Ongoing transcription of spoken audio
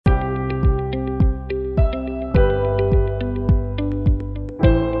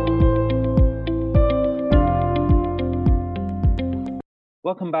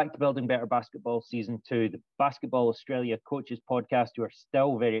Welcome back to Building Better Basketball Season 2, the Basketball Australia Coaches podcast, who are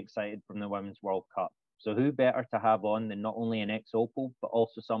still very excited from the Women's World Cup. So who better to have on than not only an ex-Opal, but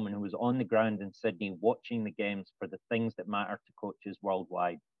also someone who was on the ground in Sydney watching the games for the things that matter to coaches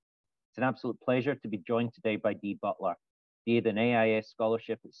worldwide. It's an absolute pleasure to be joined today by Dee Butler. Dee had an AIS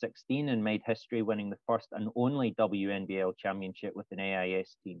scholarship at 16 and made history winning the first and only WNBL championship with an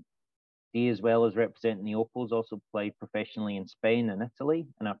AIS team. Dee, as well as representing the Opals, also played professionally in Spain and Italy,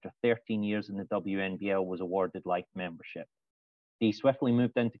 and after 13 years in the WNBL was awarded life membership. Dee swiftly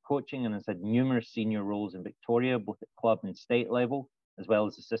moved into coaching and has had numerous senior roles in Victoria, both at club and state level, as well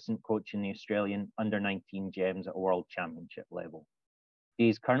as assistant coach in the Australian under-19 Gems at a world championship level. Dee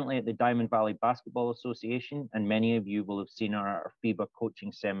is currently at the Diamond Valley Basketball Association, and many of you will have seen her at our FIBA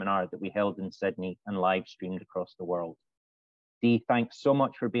coaching seminar that we held in Sydney and live streamed across the world. Dee, thanks so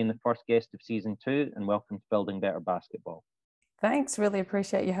much for being the first guest of Season 2, and welcome to Building Better Basketball. Thanks, really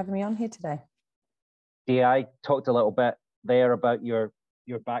appreciate you having me on here today. Dee, I talked a little bit there about your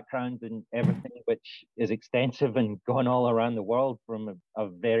background and everything, which is extensive and gone all around the world from a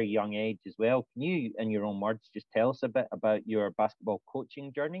very young age as well. Can you, in your own words, just tell us a bit about your basketball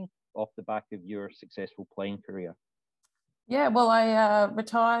coaching journey off the back of your successful playing career? Yeah, well, I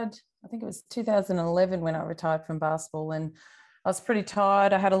retired, I think it was 2011 when I retired from basketball, and I was pretty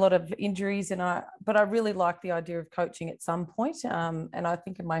tired. I had a lot of injuries, but I really liked the idea of coaching at some point. And I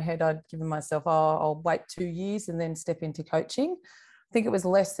think in my head, I'd given myself, I'll wait 2 years and then step into coaching. I think it was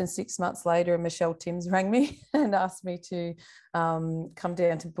less than 6 months later, Michelle Timms rang me and asked me to come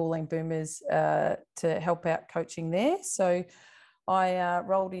down to Butler Boomers to help out coaching there. So I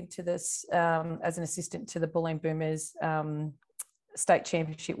rolled into this as an assistant to the Butler Boomers state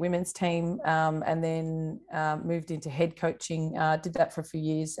championship women's team, and then moved into head coaching. Did that for a few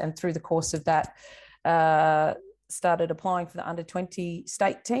years, and through the course of that, started applying for the under-20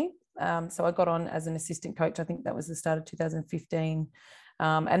 state team. So I got on as an assistant coach. I think that was the start of 2015.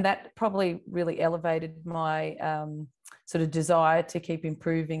 And that probably really elevated my sort of desire to keep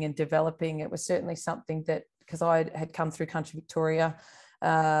improving and developing. It was certainly something that, because I had come through Country Victoria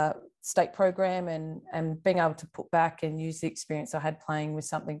state program, and being able to put back and use the experience I had playing was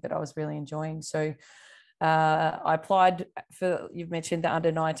something that I was really enjoying. So I applied for, you've mentioned, the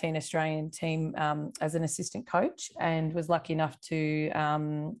under-19 Australian team as an assistant coach, and was lucky enough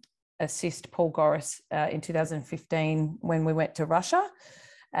to assist Paul Goris in 2015 when we went to Russia,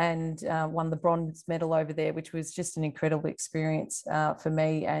 and won the bronze medal over there, which was just an incredible experience for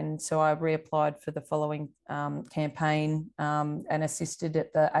me. And so I reapplied for the following campaign and assisted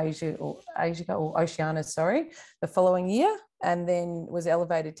at the Oceania, the following year, and then was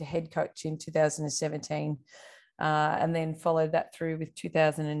elevated to head coach in 2017. And then followed that through with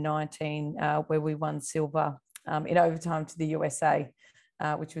 2019, where we won silver in overtime to the USA.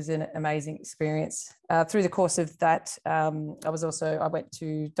 Which was an amazing experience. Through the course of that, I went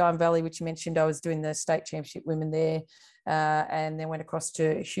to Diamond Valley, which you mentioned. I was doing the state championship women there, and then went across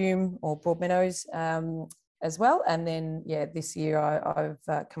to Hume or Broadmeadows as well. And then, this year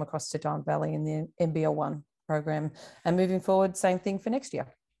I've come across to Diamond Valley in the NBL1 program, and moving forward, same thing for next year.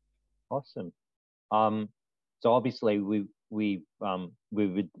 Awesome. So obviously we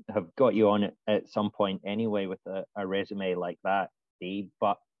would have got you on it at some point anyway with a resume like that,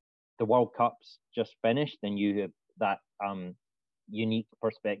 but the World Cup's just finished, and you have that unique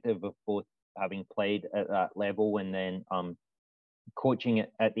perspective of both having played at that level and then coaching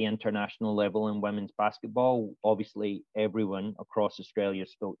at the international level in women's basketball. Obviously, everyone across Australia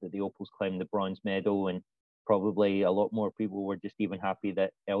spoke that the Opals claimed the bronze medal, and probably a lot more people were just even happy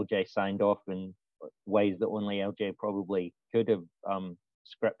that LJ signed off in ways that only LJ probably could have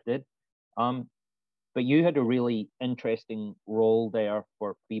scripted. But you had a really interesting role there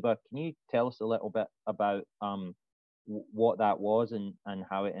for FIBA. Can you tell us a little bit about what that was and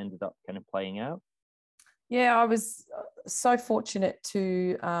how it ended up kind of playing out? Yeah, I was so fortunate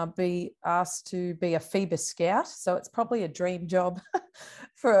to be asked to be a FIBA scout. So it's probably a dream job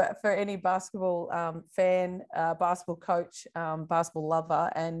for any basketball fan, basketball coach, basketball lover.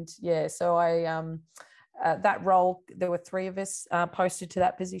 And yeah, so I that role, there were 3 of us posted to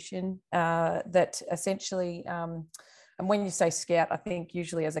that position that essentially, and when you say scout, I think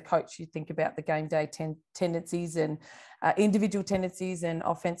usually as a coach, you think about the game day tendencies and individual tendencies and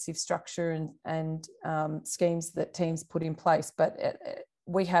offensive structure and schemes that teams put in place. But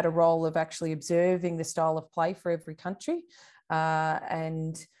we had a role of actually observing the style of play for every country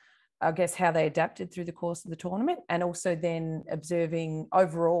and I guess, how they adapted through the course of the tournament, and also then observing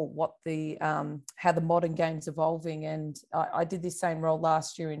overall what the how the modern game's evolving. And I did this same role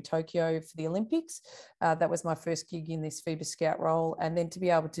last year in Tokyo for the Olympics. That was my first gig in this FIBA Scout role. And then to be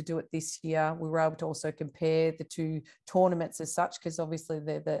able to do it this year, we were able to also compare the two tournaments as such, because obviously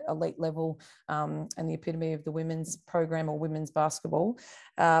they're the elite level and the epitome of the women's program or women's basketball.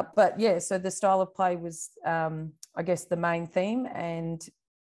 But yeah, so the style of play was, I guess, the main theme. And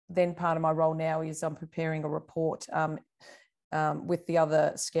then part of my role now is I'm preparing a report with the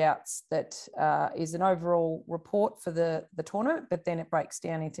other scouts that is an overall report for the tournament, but then it breaks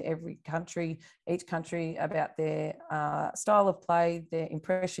down into each country about their style of play, their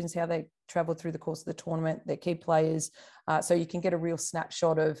impressions, how they traveled through the course of the tournament, their key players. So you can get a real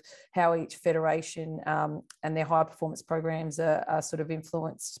snapshot of how each federation and their high performance programs are sort of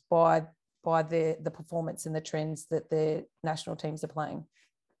influenced by the performance and the trends that their national teams are playing.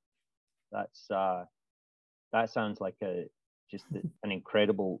 That sounds like just an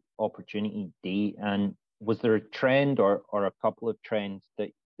incredible opportunity, Dee. And was there a trend or a couple of trends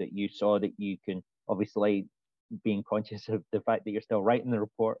that you saw that you can, obviously being conscious of the fact that you're still writing the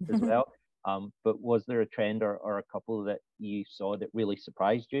report as well, but was there a trend or a couple that you saw that really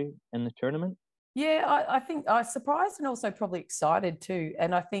surprised you in the tournament? Yeah, I think I was surprised and also probably excited too.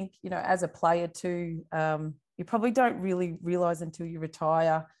 And I think, as a player too, you probably don't really realize until you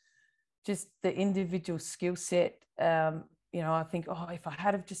retire just the individual skill set. I think, if I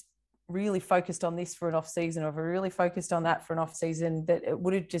had have just really focused on this for an off season, or if I really focused on that for an off season, that it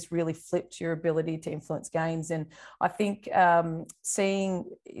would have just really flipped your ability to influence games. And I think seeing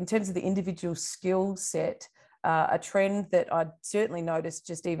in terms of the individual skill set, a trend that I'd certainly noticed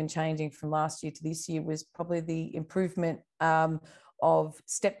just even changing from last year to this year was probably the improvement of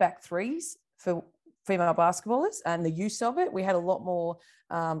step back threes for female basketballers and the use of it. We had a lot more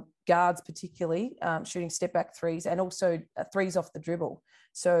guards, particularly shooting step back threes, and also threes off the dribble.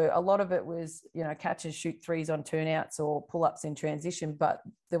 So a lot of it was, catch and shoot threes on turnouts or pull-ups in transition, but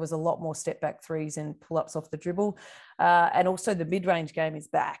there was a lot more step back threes and pull-ups off the dribble. And also the mid-range game is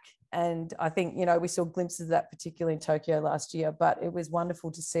back. And I think, we saw glimpses of that, particularly in Tokyo last year, but it was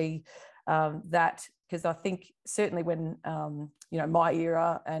wonderful to see that, because I think certainly when, my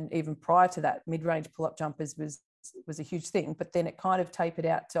era and even prior to that, mid-range pull-up jumpers was a huge thing, but then it kind of tapered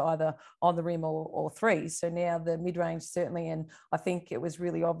out to either on the rim or threes. So now the mid-range certainly, and I think it was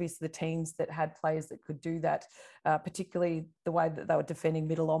really obvious the teams that had players that could do that, particularly the way that they were defending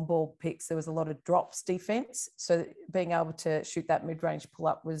middle on-ball picks. There was a lot of drops defense. So being able to shoot that mid-range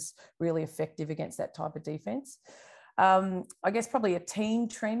pull-up was really effective against that type of defense. I guess probably a team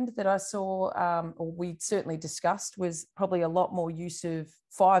trend that I saw, or we certainly discussed, was probably a lot more use of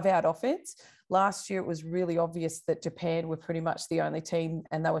 5-out offense. Last year, it was really obvious that Japan were pretty much the only team,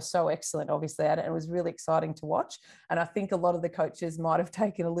 and they were so excellent, obviously, at it. And it was really exciting to watch. And I think a lot of the coaches might have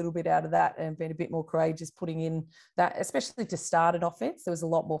taken a little bit out of that and been a bit more courageous putting in that, especially to start an offense. There was a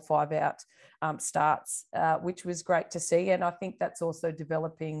lot more 5-out starts, which was great to see. And I think that's also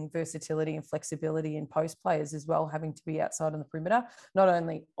developing versatility and flexibility in post players as well, having to be outside on the perimeter, not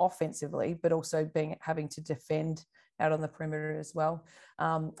only offensively, but also having to defend out on the perimeter as well.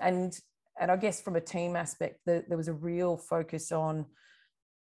 And I guess from a team aspect, there was a real focus on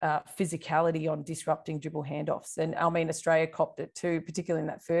physicality, on disrupting dribble handoffs. And Australia copped it too, particularly in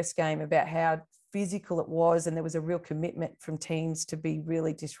that first game, about how physical it was. And there was a real commitment from teams to be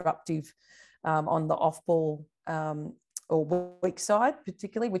really disruptive on the off-ball or weak side,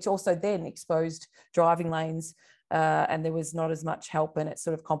 particularly, which also then exposed driving lanes. And there was not as much help, and it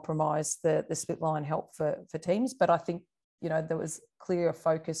sort of compromised the split line help for teams. But I think, there was clear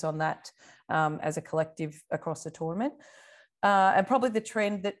focus on that as a collective across the tournament. And probably the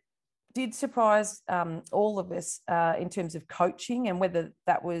trend that did surprise all of us in terms of coaching, and whether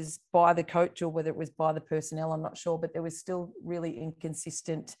that was by the coach or whether it was by the personnel, I'm not sure, but there was still really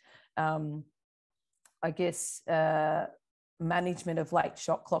inconsistent, management of late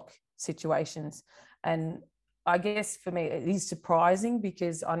shot clock situations. And I guess for me, it is surprising,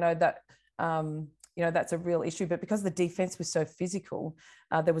 because I know that, that's a real issue, but because the defense was so physical,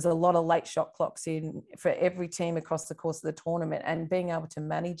 there was a lot of late shot clocks in for every team across the course of the tournament, and being able to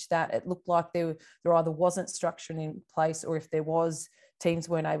manage that, it looked like there either wasn't structure in place, or if there was, teams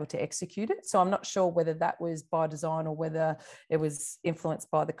weren't able to execute it. So I'm not sure whether that was by design, or whether it was influenced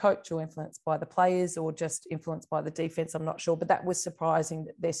by the coach, or influenced by the players, or just influenced by the defense. I'm not sure, but that was surprising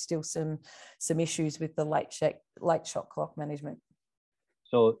that there's still some issues with the late shot clock management.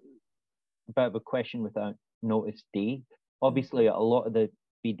 So a bit of a question without notice, Dee. Obviously, a lot of the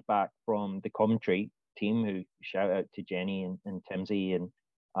feedback from the commentary team, who shout out to Jenny and Timsy and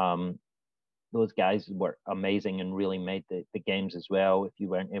Those guys were amazing and really made the games as well if you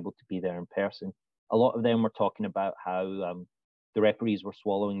weren't able to be there in person. A lot of them were talking about how the referees were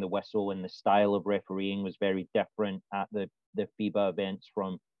swallowing the whistle and the style of refereeing was very different at the FIBA events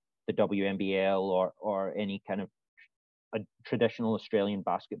from the WNBL or any kind of a traditional Australian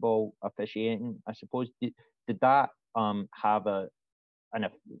basketball officiating, I suppose. Did that have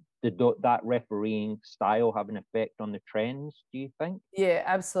did that refereeing style have an effect on the trends, do you think? Yeah,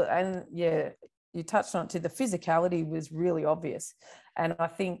 absolutely. And yeah, you touched on it too. The physicality was really obvious. And I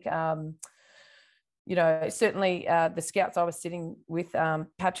think, certainly the scouts I was sitting with,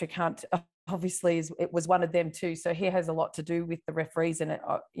 Patrick Hunt, obviously it was one of them too. So he has a lot to do with the referees and,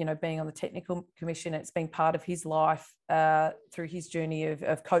 being on the technical commission. It's been part of his life through his journey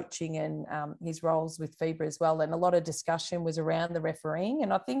of coaching and his roles with FIBA as well. And a lot of discussion was around the refereeing.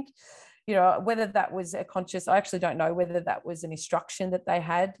 And I think, whether that was a conscious, I actually don't know whether that was an instruction that they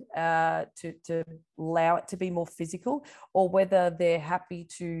had to allow it to be more physical, or whether they're happy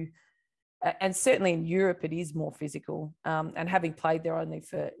to, and certainly in Europe, it is more physical. And having played there only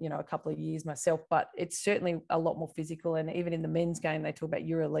for, a couple of years myself, but it's certainly a lot more physical. And even in the men's game, they talk about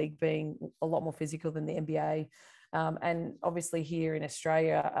EuroLeague being a lot more physical than the NBA. And obviously here in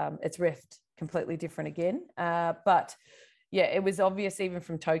Australia, it's refed completely different again. But yeah, it was obvious even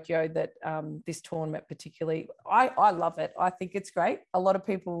from Tokyo that this tournament particularly, I love it. I think it's great. A lot of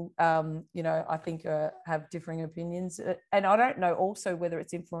people, I think have differing opinions. And I don't know also whether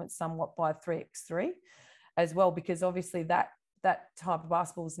it's influenced somewhat by 3x3 as well, because obviously that type of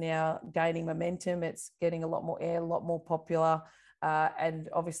basketball is now gaining momentum. It's getting a lot more air, a lot more popular. And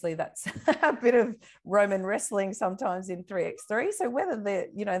obviously that's a bit of Roman wrestling sometimes in 3x3. So whether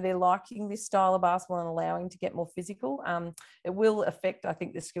they're liking this style of basketball and allowing to get more physical, it will affect, I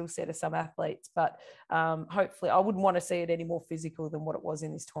think, the skill set of some athletes. But hopefully I wouldn't want to see it any more physical than what it was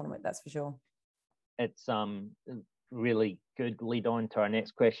in this tournament, that's for sure. It's really good lead on to our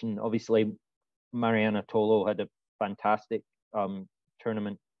next question. Obviously, Mariana Tolo had a fantastic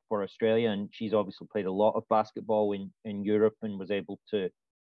tournament for Australia, and she's obviously played a lot of basketball in Europe and was able to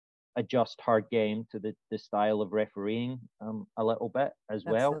adjust her game to the style of refereeing a little bit as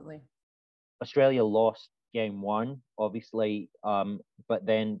well. Absolutely. Australia lost game one, obviously, but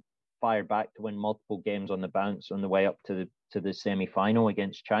then fired back to win multiple games on the bounce on the way up to the semi-final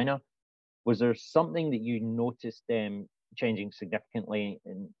against China. Was there something that you noticed them changing significantly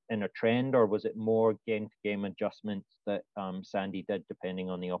in a trend, or was it more game-to-game adjustments that Sandy did depending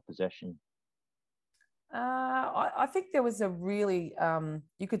on the opposition? I think there was a really,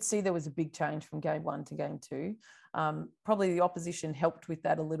 you could see there was a big change from game one to game two. Probably the opposition helped with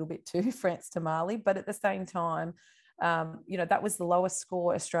that a little bit too, France to Mali, but at the same time, that was the lowest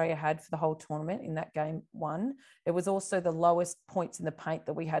score Australia had for the whole tournament in that game one. It was also the lowest points in the paint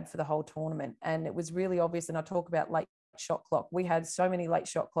that we had for the whole tournament. And it was really obvious, and I talk about late shot clock. We had so many late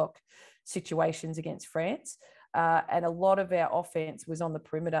shot clock situations against France, and a lot of our offense was on the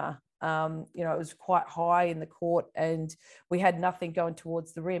perimeter. It was quite high in the court, and we had nothing going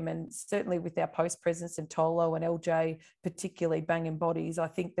towards the rim. And certainly with our post presence and Tolo and LJ, particularly banging bodies, I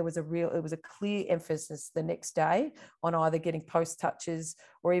think it was a clear emphasis the next day on either getting post touches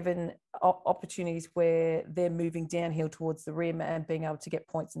or even opportunities where they're moving downhill towards the rim and being able to get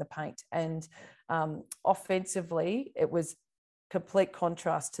points in the paint. And offensively, it was complete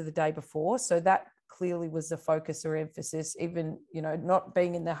contrast to the day before. So that clearly was the focus or emphasis, even, not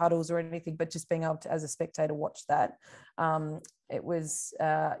being in the huddles or anything, but just being able to, as a spectator, watch that. It was,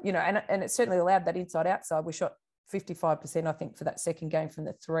 and it certainly allowed that inside outside. We shot 55%, I think, for that second game from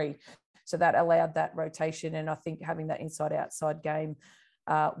the three. So that allowed that rotation. And I think having that inside outside game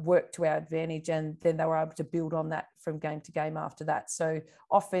worked to our advantage. And then they were able to build on that from game to game after that. So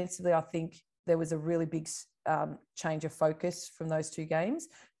offensively, I think there was a really big change of focus from those two games.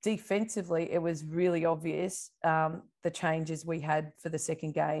 Defensively, it was really obvious the changes we had for the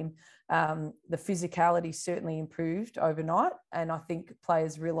second game. The physicality certainly improved overnight, and I think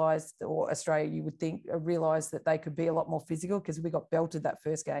players realised, or Australia, you would think, realised that they could be a lot more physical because we got belted that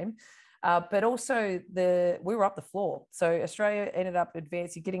first game. But also we were up the floor. So Australia ended up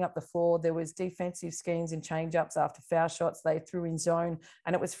advancing, getting up the floor. There was defensive schemes and change-ups after foul shots. They threw in zone,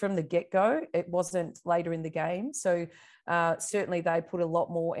 and it was from the get-go. It wasn't later in the game. So certainly they put a lot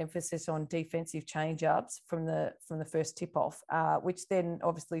more emphasis on defensive change-ups from the first tip-off, which then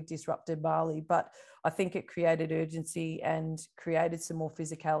obviously disrupted Mali. But I think it created urgency and created some more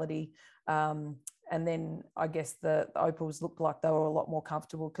physicality. and then I guess the Opals looked like they were a lot more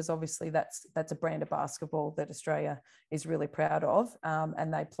comfortable, because obviously that's a brand of basketball that Australia is really proud of,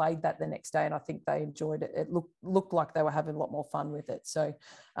 and they played that the next day, and I think they enjoyed it. It looked like they were having a lot more fun with it. So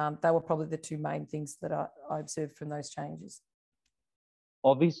they were probably the two main things that I observed from those changes.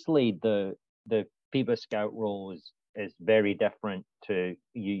 Obviously, the FIBA scout role is very different to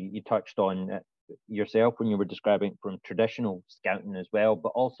you touched on it yourself when you were describing from traditional scouting as well,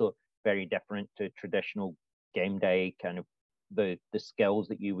 but also very different to traditional game day, kind of the skills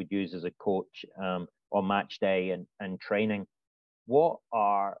that you would use as a coach on match day and training. What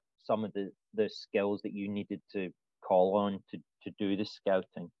are some of the skills that you needed to call on to do the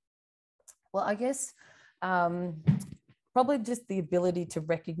scouting? Well, I guess probably just the ability to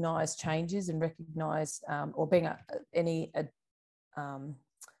recognize changes and recognize or being any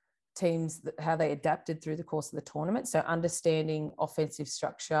teams, how they adapted through the course of the tournament. So understanding offensive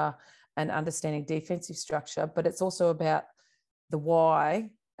structure and understanding defensive structure, but it's also about the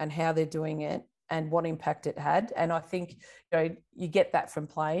why and how they're doing it and what impact it had. And I think, you get that from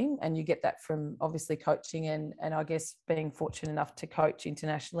playing, and you get that from obviously coaching and I guess being fortunate enough to coach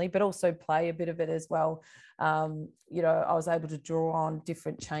internationally, but also play a bit of it as well. I was able to draw on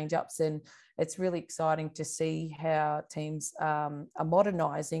different change ups, and it's really exciting to see how teams are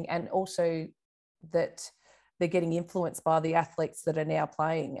modernizing, and also that they're getting influenced by the athletes that are now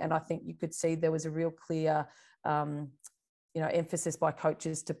playing. And I think you could see there was a real clear emphasis by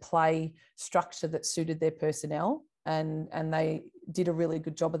coaches to play structure that suited their personnel, and they did a really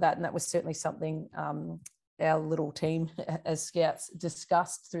good job of that. And that was certainly something our little team as scouts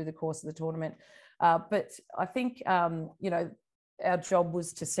discussed through the course of the tournament. But I think our job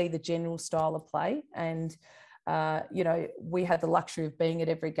was to see the general style of play, and we had the luxury of being at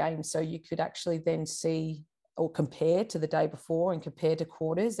every game, so you could actually then see or compare to the day before and compare to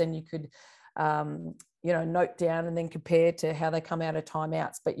quarters, and you could note down and then compare to how they come out of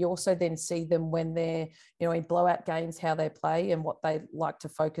timeouts. But you also then see them when they're, in blowout games, how they play and what they like to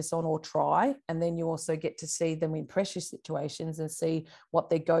focus on or try. And then you also get to see them in pressure situations and see what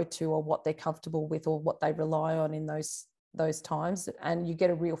they go to or what they're comfortable with or what they rely on in those times. And you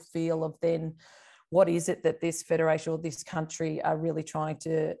get a real feel of then what is it that this federation or this country are really trying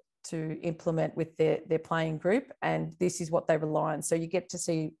to implement with their playing group, and this is what they rely on. So you get to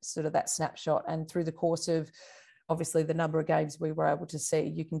see sort of that snapshot, and through the course of obviously the number of games we were able to see,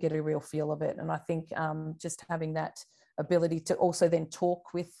 you can get a real feel of it. And I think just having that ability to also then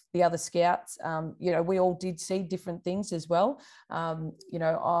talk with the other scouts, we all did see different things as well. The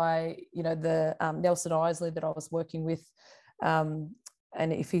Nelson Isley that I was working with,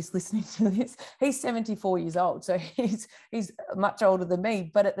 and if he's listening to this, he's 74 years old. So he's much older than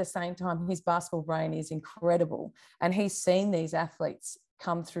me, but at the same time, his basketball brain is incredible. And he's seen these athletes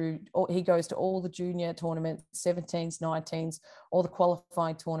come through. He goes to all the junior tournaments, 17s, 19s, all the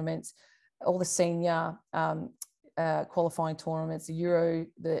qualifying tournaments, all the senior qualifying tournaments, the Euro,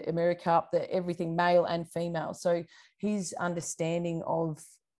 the AmeriCup, everything, male and female. So his understanding of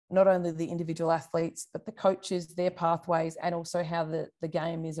not only the individual athletes, but the coaches, their pathways, and also how the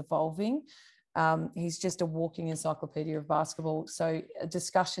game is evolving. He's just a walking encyclopedia of basketball. So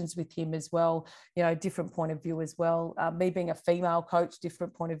discussions with him as well, different point of view as well. Me being a female coach,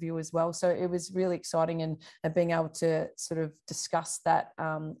 different point of view as well. So it was really exciting, and being able to sort of discuss that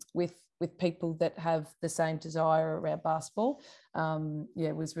with people that have the same desire around basketball,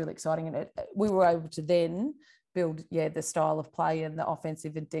 it was really exciting. And we were able to then build the style of play and the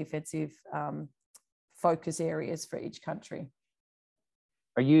offensive and defensive focus areas for each country.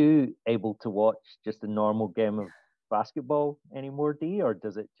 Are you able to watch just a normal game of basketball anymore, Dee, or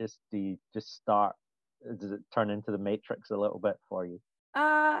does it does it turn into the Matrix a little bit for you?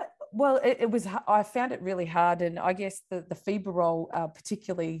 Well, it was, I found it really hard. And I guess the FIBA role,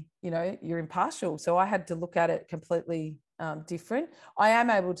 particularly, you're impartial. So I had to look at it completely different. I am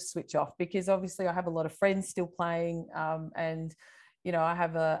able to switch off because obviously I have a lot of friends still playing, and I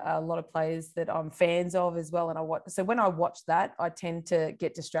have a lot of players that I'm fans of as well. And so when I watch that, I tend to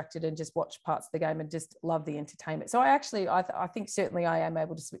get distracted and just watch parts of the game and just love the entertainment. So I think certainly I am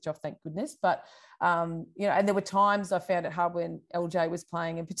able to switch off, thank goodness. But and there were times I found it hard when LJ was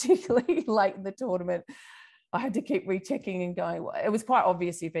playing, and particularly late in the tournament, I had to keep rechecking and going. It was quite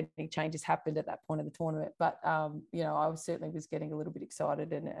obvious if any changes happened at that point of the tournament, but I certainly was getting a little bit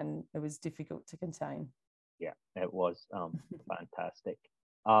excited, and it was difficult to contain. Yeah, it was fantastic.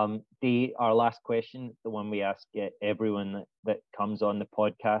 Our last question, the one we ask everyone that comes on the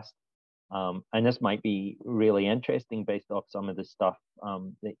podcast, and this might be really interesting based off some of the stuff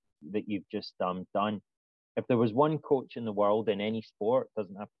that you've just done. if there was one coach in the world in any sport,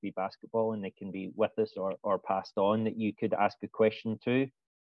 doesn't have to be basketball, and they can be with us or passed on, that you could ask a question to,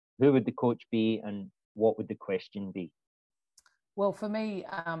 who would the coach be and what would the question be? Well, for me,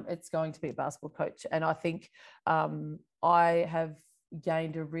 it's going to be a basketball coach. And I think I have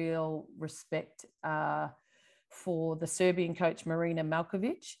gained a real respect for the Serbian coach, Marina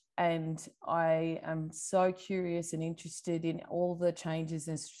Malkovic. And I am so curious and interested in all the changes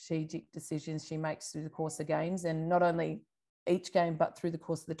and strategic decisions she makes through the course of games, and not only each game, but through the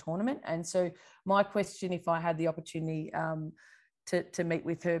course of the tournament. And so my question, if I had the opportunity to meet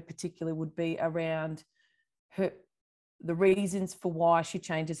with her particularly, would be around the reasons for why she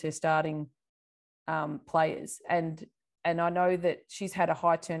changes her starting players. And I know that she's had a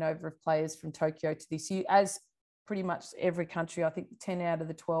high turnover of players from Tokyo to this year, as pretty much every country. I think 10 out of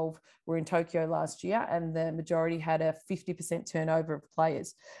the 12 were in Tokyo last year, and the majority had a 50% turnover of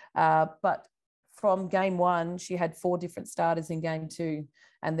players. But from game one, she had 4 different starters in game 2,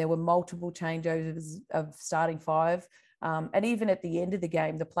 and there were multiple changeovers of starting 5. And even at the end of the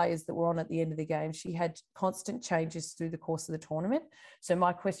game, the players that were on at the end of the game, she had constant changes through the course of the tournament. So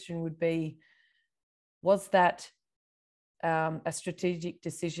my question would be, was that a strategic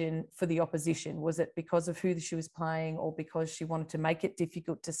decision for the opposition? Was it because of who she was playing, or because she wanted to make it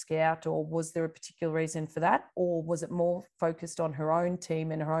difficult to scout, or was there a particular reason for that? Or was it more focused on her own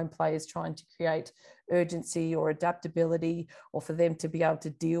team and her own players trying to create urgency or adaptability, or for them to be able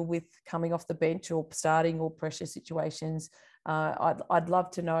to deal with coming off the bench or starting or pressure situations? I'd love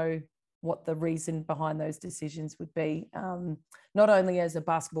to know what the reason behind those decisions would be, not only as a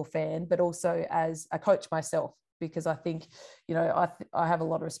basketball fan, but also as a coach myself, because I think, I have a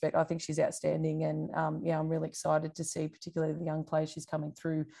lot of respect. I think she's outstanding. And I'm really excited to see, particularly the young players she's coming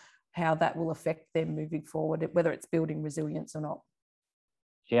through, how that will affect them moving forward, whether it's building resilience or not.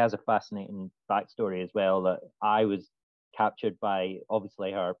 She has a fascinating backstory as well, that I was captured by.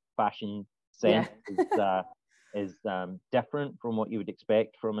 Obviously, her fashion sense is different from what you would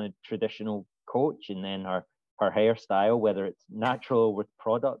expect from a traditional coach. And then her hairstyle, whether it's natural with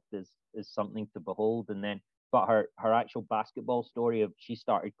product, is something to behold. And then, but her actual basketball story of, she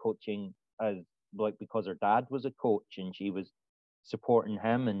started coaching as because her dad was a coach and she was supporting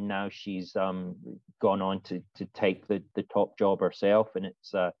him, and now she's gone on to take the top job herself. And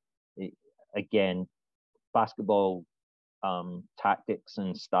it's again, basketball tactics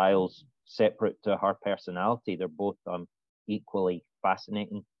and styles separate to her personality. They're both equally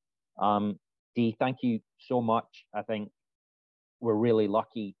fascinating. Dee, thank you so much. I think we're really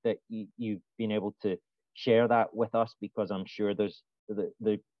lucky that you've been able to share that with us, because I'm sure there's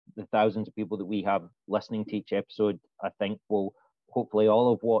the thousands of people that we have listening to each episode, I think will hopefully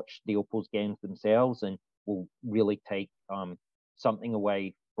all have watched the Opals games themselves, and will really take something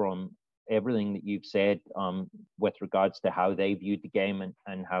away from everything that you've said with regards to how they viewed the game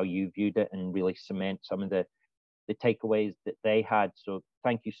and how you viewed it, and really cement some of the takeaways that they had. So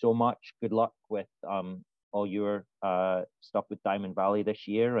thank you so much. Good luck with all your stuff with Diamond Valley this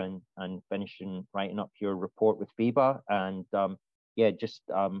year, and finishing writing up your report with FIBA. And just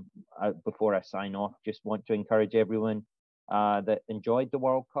before I sign off, just want to encourage everyone that enjoyed the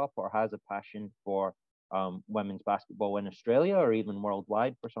World Cup or has a passion for women's basketball in Australia, or even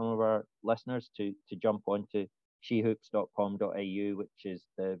worldwide for some of our listeners, to jump onto shehoops.com.au, which is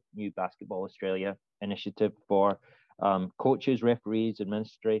the new Basketball Australia initiative for coaches, referees,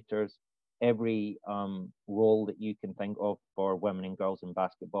 administrators, every role that you can think of for women and girls in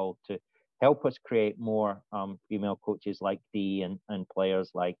basketball, to help us create more female coaches like Dee and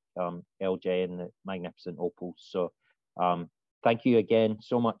players like LJ and the magnificent Opals. So thank you again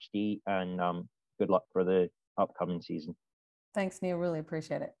so much, Dee, and good luck for the upcoming season. Thanks, Neil. Really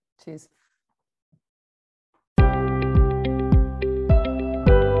appreciate it. Cheers.